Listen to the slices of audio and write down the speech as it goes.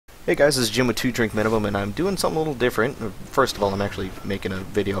Hey guys, this is Jim with 2 Drink Minimum, and I'm doing something a little different. First of all, I'm actually making a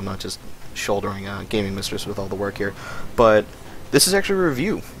video. I'm not just shouldering Gaming Mistress with all the work here. But this is actually a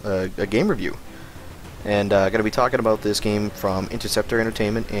review, a game review. And I'm going to be talking about this game from Interceptor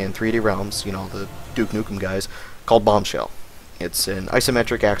Entertainment and 3D Realms, you know, the Duke Nukem guys, called Bombshell. It's an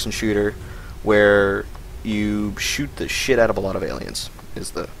isometric action shooter where you shoot the shit out of a lot of aliens, is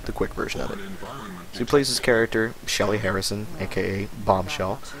the quick version of it. So he plays his character, Shelly Harrison, aka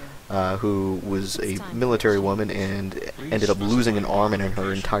Bombshell, who was a military woman and ended up losing an arm and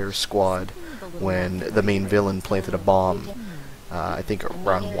her entire squad when the main villain planted a bomb, I think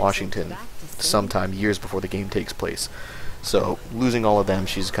around Washington, sometime years before the game takes place. So losing all of them,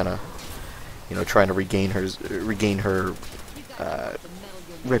 she's kind of, you know, trying to regain her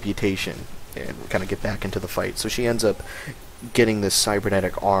reputation and kind of get back into the fight. So she ends up getting this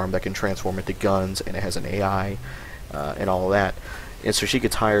cybernetic arm that can transform into guns, and it has an AI and all of that. And so she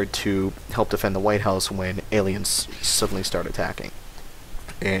gets hired to help defend the White House when aliens suddenly start attacking.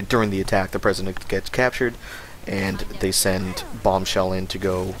 And during the attack, the president gets captured, and they send Bombshell in to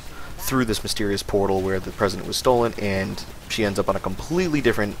go through this mysterious portal where the president was stolen, and she ends up on a completely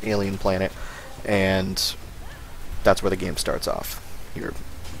different alien planet, and that's where the game starts off. You're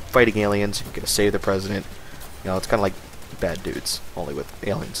fighting aliens, you're gonna save the president. You know, it's kind of like Bad Dudes, only with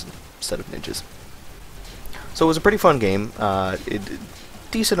aliens instead of ninjas. So it was a pretty fun game.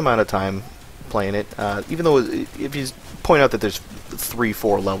 Decent amount of time playing it. Even though if you point out that there's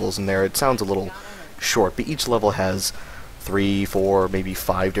 3-4 levels in there, it sounds a little short. But each level has 3, 4, maybe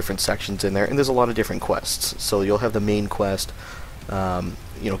 5 different sections in there, and there's a lot of different quests. So you'll have the main quest,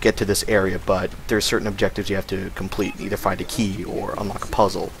 you know, get to this area, but there's certain objectives you have to complete, either find a key or unlock a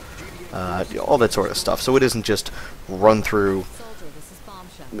puzzle, all that sort of stuff. So it isn't just run through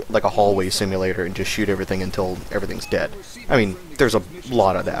like a hallway simulator and just shoot everything until everything's dead. I mean, there's a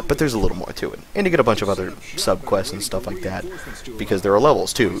lot of that, but there's a little more to it. And you get a bunch of other sub-quests and stuff like that, because there are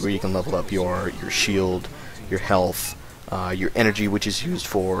levels too, where you can level up your shield, your health, your energy, which is used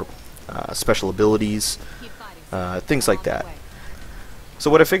for special abilities, things like that. So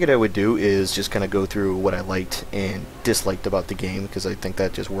what I figured I would do is just kind of go through what I liked and disliked about the game, because I think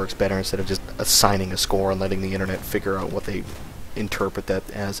that just works better instead of just assigning a score and letting the internet figure out what they interpret that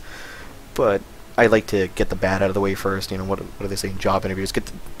as. But I like to get the bad out of the way first. You know, what do they say in job interviews?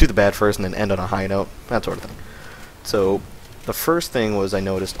 Do the bad first and then end on a high note, that sort of thing. So the first thing was, I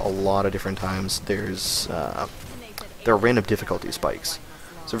noticed a lot of different times there are random difficulty spikes.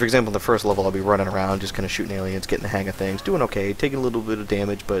 So for example, in the first level I'll be running around just kind of shooting aliens, getting the hang of things, doing okay, taking a little bit of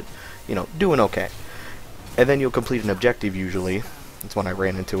damage, but you know, doing okay. And then you'll complete an objective usually, that's when I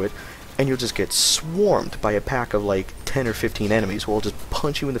ran into it, and you'll just get swarmed by a pack of like 10 or 15 enemies who will just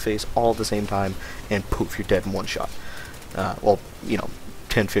punch you in the face all at the same time, and poof, you're dead in one shot. Well, you know,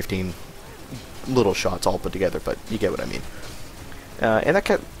 10, 15 little shots all put together, but you get what I mean. And that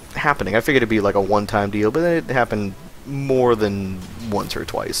kept happening. I figured it'd be like a one-time deal, but then it happened more than once or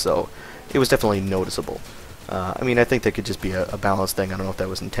twice, so it was definitely noticeable. I mean, I think that could just be a balance thing. I don't know if that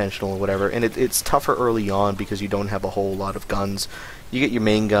was intentional or whatever. And it's tougher early on because you don't have a whole lot of guns. You get your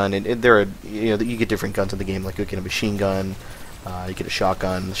main gun, and there are, you know, you get different guns in the game. Like you get a machine gun, you get a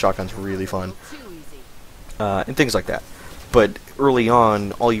shotgun. The shotgun's really fun, and things like that. But early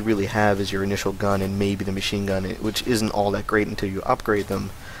on, all you really have is your initial gun and maybe the machine gun, which isn't all that great until you upgrade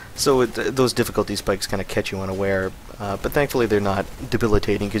them. So those difficulty spikes kind of catch you unaware, but thankfully they're not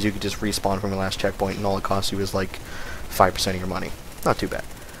debilitating, because you could just respawn from your last checkpoint and all it costs you is like 5% of your money. Not too bad.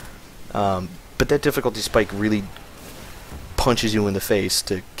 But that difficulty spike really punches you in the face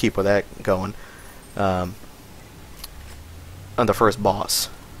to keep with that going on the first boss.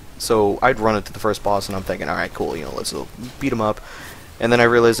 So I'd run into the first boss and I'm thinking, alright, cool, you know, let's beat him up. And then I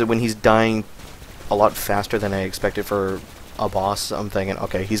realized that when he's dying a lot faster than I expected for a boss, I'm thinking,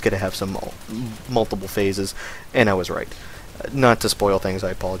 okay, he's going to have some multiple phases, and I was right. Not to spoil things, I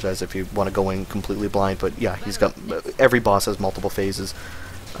apologize if you want to go in completely blind, but yeah, every boss has multiple phases,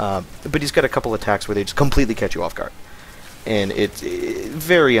 but he's got a couple attacks where they just completely catch you off guard, and it's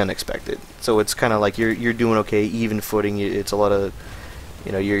very unexpected. So it's kind of like you're doing okay, even footing. It's a lot of,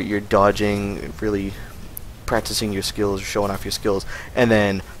 you know, you're dodging, really practicing your skills, showing off your skills, and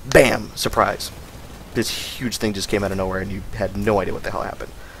then bam, surprise. This huge thing just came out of nowhere, and you had no idea what the hell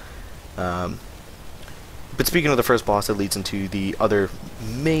happened. But speaking of the first boss, it leads into the other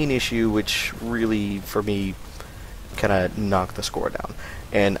main issue, which really, for me, kind of knocked the score down.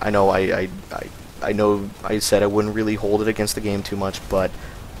 And I know I know I said I wouldn't really hold it against the game too much, but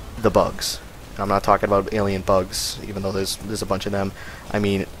the bugs. I'm not talking about alien bugs, even though there's a bunch of them. I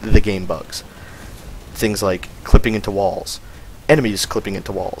mean the game bugs. Things like clipping into walls. enemies clipping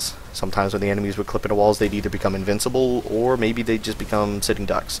into walls. Sometimes when the enemies would clip into walls, they'd either become invincible, or maybe they'd just become sitting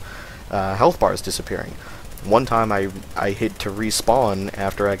ducks. Health bars disappearing. One time I hit to respawn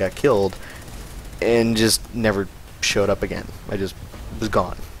after I got killed, and just never showed up again. I just was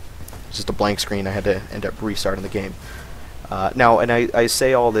gone. It's just a blank screen. I had to end up restarting the game. Now, and I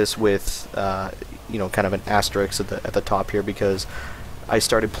say all this with, you know, kind of an asterisk at the top here, because I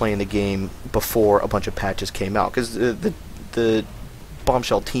started playing the game before a bunch of patches came out, because the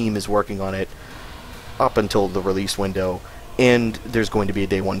Bombshell team is working on it up until the release window, and there's going to be a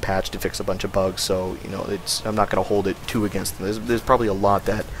day one patch to fix a bunch of bugs. So, you know, I'm not going to hold it too against them. There's probably a lot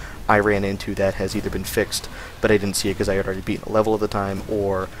that I ran into that has either been fixed, but I didn't see it because I had already beaten a level at the time,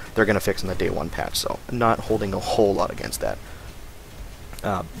 or they're going to fix in the day one patch. So I'm not holding a whole lot against that.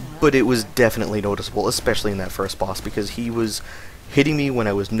 But it was definitely noticeable, especially in that first boss, because he was hitting me when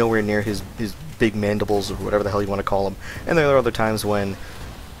I was nowhere near his big mandibles, or whatever the hell you want to call them. And there are other times when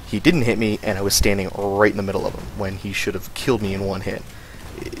he didn't hit me and I was standing right in the middle of him, when he should have killed me in one hit.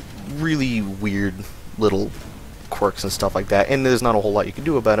 Really weird little quirks and stuff like that, and there's not a whole lot you can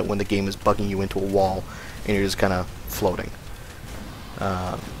do about it when the game is bugging you into a wall and you're just kind of floating.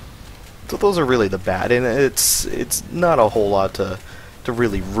 So those are really the bad, and it's not a whole lot to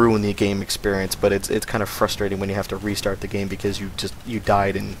really ruin the game experience, but it's kind of frustrating when you have to restart the game because you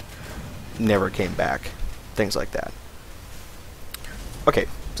died and never came back. Things like that. Okay,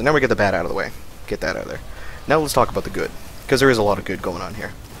 so now we get the bad out of the way. Get that out of there. Now let's talk about the good, because there is a lot of good going on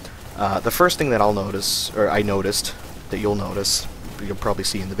here. The first thing that I noticed, that you'll notice, you'll probably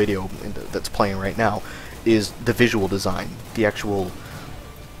see in the video that's playing right now, is the visual design, the actual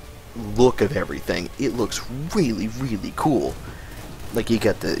look of everything. It looks really, really cool. Like you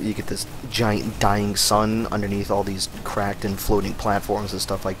get this giant dying sun underneath all these cracked and floating platforms and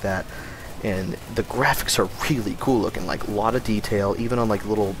stuff like that, and the graphics are really cool looking. Like a lot of detail, even on like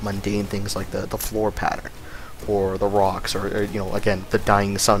little mundane things like the floor pattern, or the rocks, or you know, again, the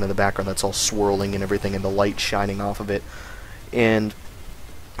dying sun in the background that's all swirling and everything, and the light shining off of it. And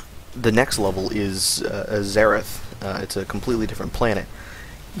the next level is Zareth. It's a completely different planet.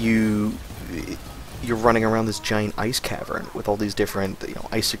 You're running around this giant ice cavern with all these different, you know,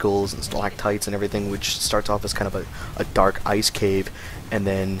 icicles and stalactites and everything, which starts off as kind of a dark ice cave, and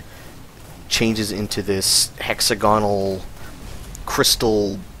then changes into this hexagonal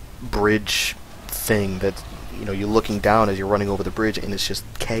crystal bridge thing that, you know, you're looking down as you're running over the bridge, and it's just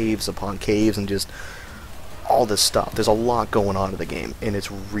caves upon caves and just all this stuff. There's a lot going on in the game, and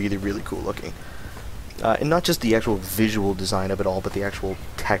it's really, really cool looking. And not just the actual visual design of it all, but the actual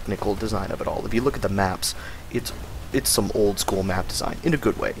technical design of it all. If you look at the maps, it's some old school map design in a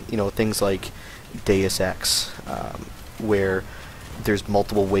good way. You know, things like Deus Ex, where there's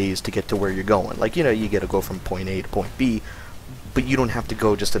multiple ways to get to where you're going. Like, you know, you get to go from point A to point B, but you don't have to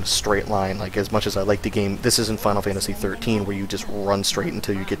go just in a straight line. Like, as much as I like the game, this isn't Final Fantasy 13 where you just run straight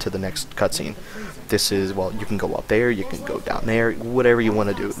until you get to the next cutscene. This is, well, you can go up there, you can go down there, whatever you want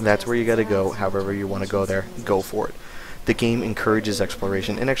to do. That's where you gotta go. However you want to go there, go for it. The game encourages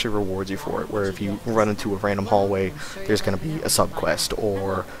exploration and actually rewards you for it, where if you run into a random hallway, there's going to be a sub-quest,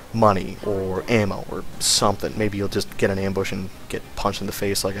 or money, or ammo, or something. Maybe you'll just get an ambush and get punched in the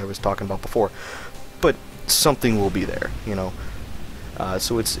face like I was talking about before. But something will be there, you know.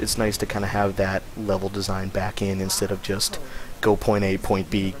 So it's nice to kind of have that level design back in, instead of just go point A,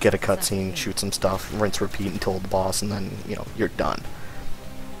 point B, get a cutscene, shoot some stuff, rinse, repeat until the boss, and then, you know, you're done.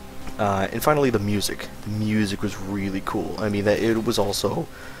 And finally, the music. The music was really cool. I mean, it was also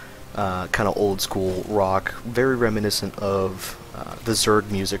kind of old school rock, very reminiscent of the Zerg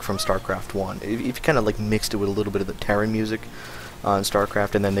music from StarCraft 1. If you kind of like mixed it with a little bit of the Terran music on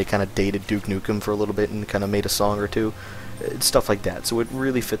StarCraft, and then they kind of dated Duke Nukem for a little bit and kind of made a song or two, stuff like that. So it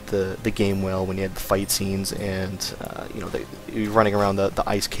really fit the game well when you had the fight scenes, and you know, you're running around the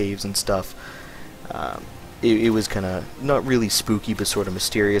ice caves and stuff. It was kind of not really spooky, but sort of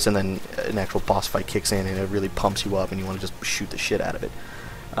mysterious, and then an actual boss fight kicks in and it really pumps you up and you want to just shoot the shit out of it.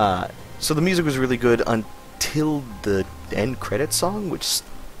 So the music was really good until the end credits song, which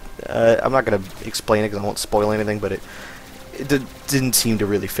I'm not going to explain it because I won't spoil anything, but it didn't seem to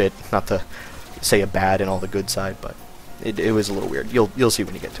really fit. Not to say a bad and all the good side, but it was a little weird. You'll see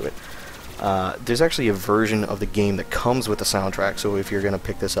when you get to it. There's actually a version of the game that comes with the soundtrack, so if you're going to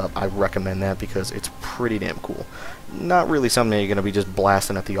pick this up, I recommend that because it's pretty damn cool. Not really something you're going to be just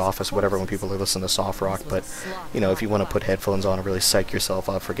blasting at the office or whatever when people are listening to soft rock, but, you know, if you want to put headphones on and really psych yourself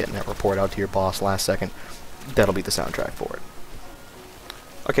up for getting that report out to your boss last second, that'll be the soundtrack for it.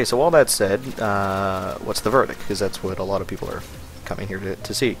 Okay, so all that said, what's the verdict? Because that's what a lot of people are coming here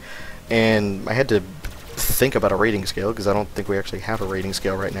to see. And I had to think about a rating scale, because I don't think we actually have a rating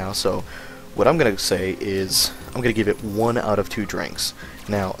scale right now. So what I'm going to say is I'm going to give it 1 out of 2 drinks.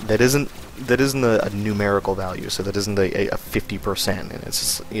 Now, that isn't a numerical value, so that isn't a 50%, and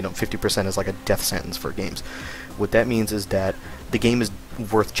it's, 50% is like a death sentence for games. What that means is that the game is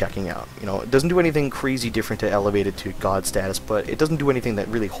worth checking out. It doesn't do anything crazy different to elevate it to God status, but it doesn't do anything that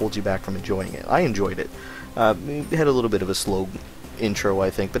really holds you back from enjoying it. I enjoyed it. It had a little bit of a slow intro, I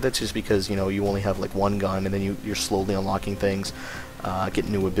think, but that's just because, you only have like one gun, and then you're slowly unlocking things,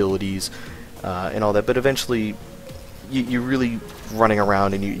 getting new abilities, and all that, but eventually you're really running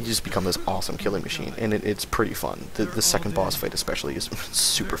around and you just become this awesome killing machine, and it's pretty fun. The second boss fight especially is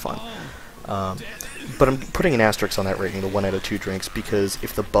super fun. But I'm putting an asterisk on that rating, the 1 out of 2 drinks, because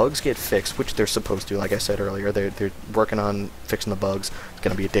if the bugs get fixed, which they're supposed to, like I said earlier, they're working on fixing the bugs, it's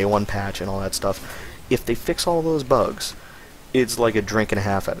going to be a day 1 patch and all that stuff. If they fix all those bugs, it's like a drink and a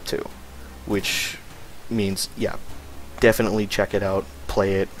half out of 2, which means, yeah, definitely check it out,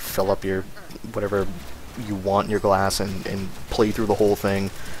 play it, fill up your whatever you want in your glass, and play through the whole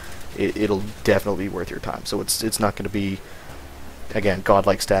thing. It'll definitely be worth your time. So it's not going to be, again,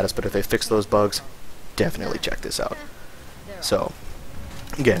 godlike status, but if they fix those bugs, definitely check this out. So,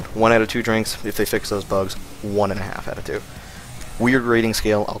 again, 1 out of 2 drinks. If they fix those bugs, 1.5 out of 2. Weird rating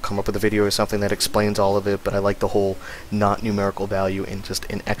scale. I'll come up with a video or something that explains all of it, but I like the whole not numerical value and just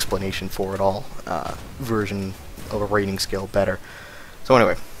an explanation for it all version of a rating scale better. So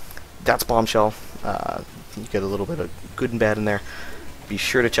anyway, that's Bombshell. You get a little bit of good and bad in there. Be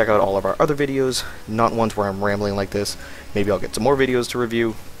sure to check out all of our other videos, not ones where I'm rambling like this. Maybe I'll get some more videos to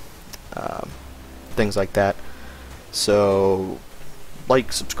review, things like that. So,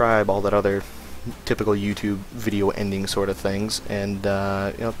 like, subscribe, all that other typical YouTube video ending sort of things, and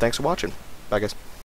thanks for watching. Bye, guys.